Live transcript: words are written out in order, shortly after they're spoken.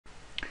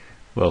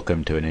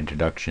Welcome to an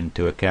introduction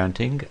to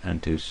accounting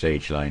and to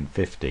Sage Line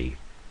 50.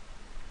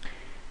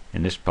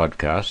 In this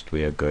podcast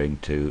we are going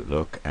to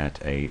look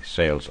at a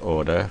sales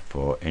order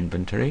for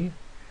inventory,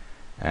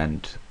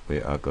 and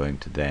we are going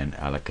to then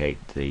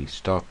allocate the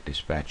stock,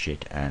 dispatch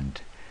it,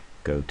 and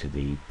go to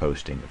the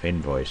posting of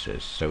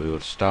invoices. So we will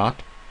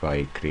start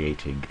by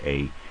creating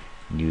a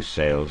new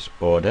sales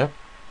order,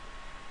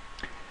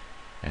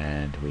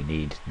 and we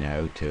need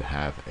now to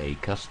have a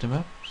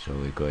customer, so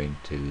we're going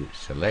to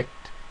select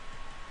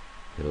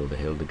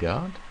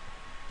Hildegard.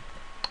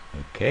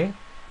 Okay,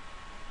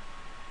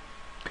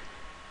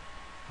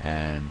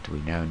 and we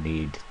now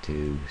need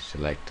to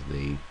select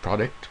the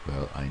product.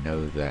 Well, I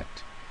know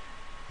that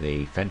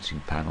the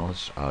fencing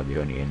panels are the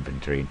only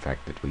inventory in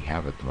fact that we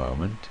have at the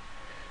moment,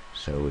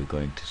 so we're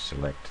going to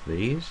select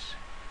these,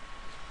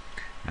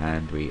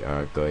 and we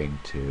are going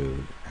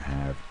to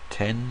have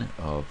 10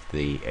 of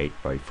the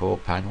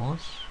 8x4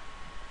 panels,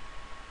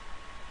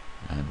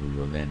 and we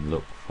will then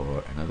look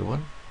for another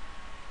one.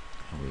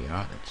 Here we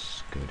are.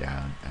 Let's go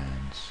down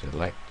and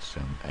select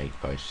some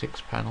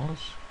 8x6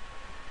 panels.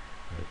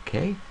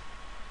 Okay,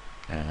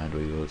 and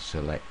we will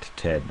select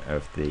 10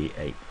 of the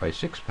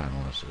 8x6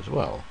 panels as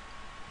well.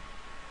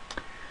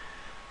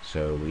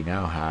 So we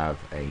now have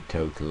a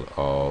total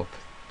of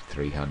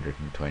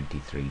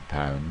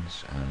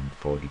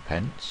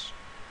 £323.40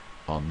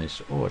 on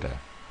this order.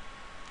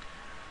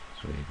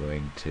 So we're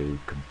going to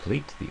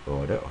complete the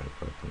order, or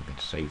we're going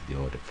to save the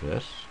order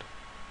first.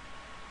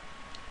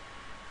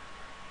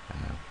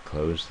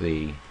 Close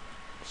the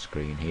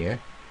screen here,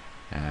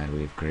 and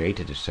we've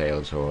created a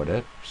sales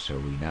order, so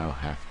we now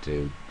have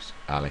to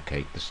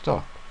allocate the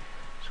stock.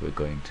 So we're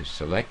going to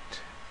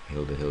select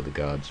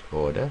Hildegard's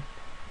order,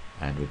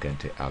 and we're going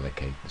to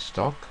allocate the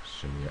stock.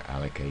 So we're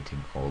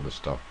allocating all the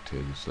stock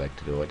to the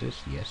selected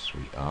orders. Yes,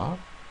 we are.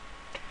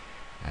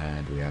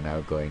 And we are now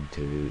going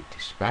to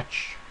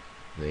dispatch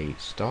the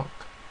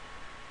stock.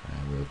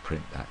 We'll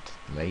print that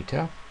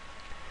later.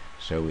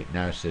 So it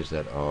now says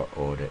that our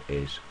order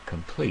is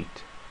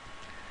complete.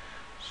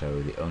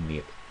 So the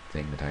only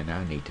thing that I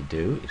now need to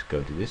do is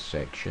go to this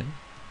section.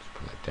 Let's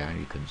pull it down,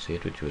 you can see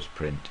it, which was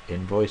print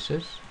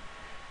invoices,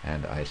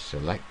 and I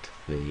select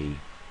the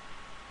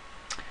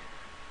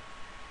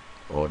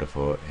order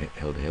for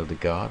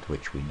Hildegard,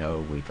 which we know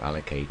we've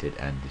allocated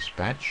and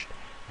dispatched.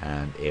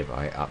 And if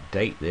I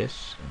update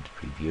this and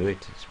preview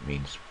it, it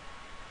means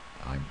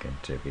I'm going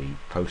to be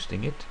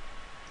posting it.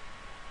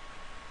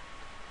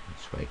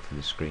 Let's wait for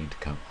the screen to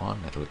come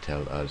on. That will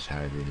tell us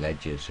how the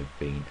ledgers have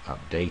been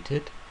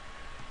updated.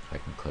 I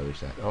can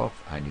close that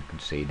off, and you can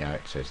see now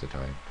it says that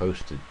I have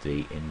posted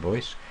the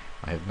invoice.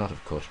 I have not,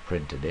 of course,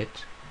 printed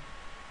it.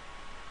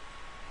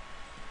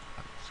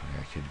 So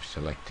I should have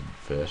selected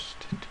first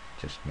to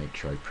just make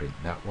sure I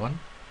print that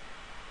one.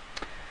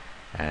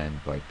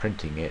 And by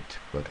printing it,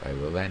 what I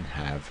will then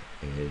have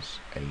is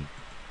a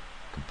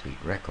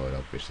complete record,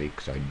 obviously,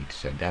 because I need to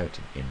send out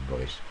an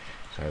invoice.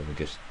 So I will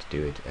just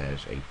do it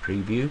as a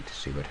preview to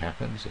see what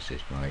happens. This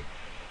is my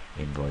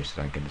invoice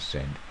that I'm going to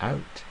send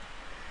out,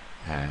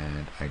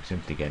 and I'm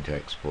simply going to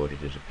export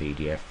it as a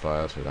PDF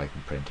file so that I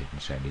can print it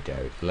and send it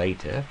out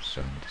later.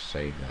 So I'm going to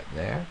save that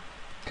there.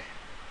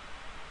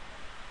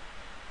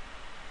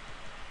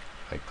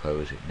 I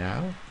close it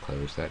now,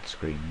 close that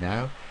screen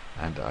now,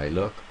 and I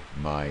look,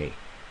 my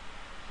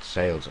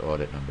sales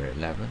order number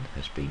 11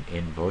 has been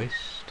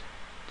invoiced.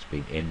 It's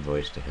been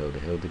invoiced to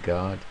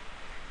Hildegard.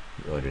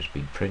 The order has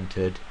been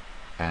printed,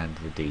 and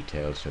the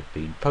details have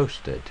been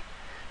posted.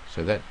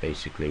 So that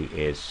basically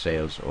is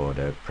sales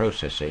order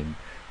processing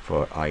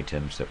for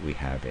items that we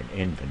have in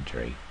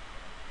inventory.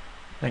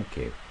 Thank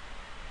you.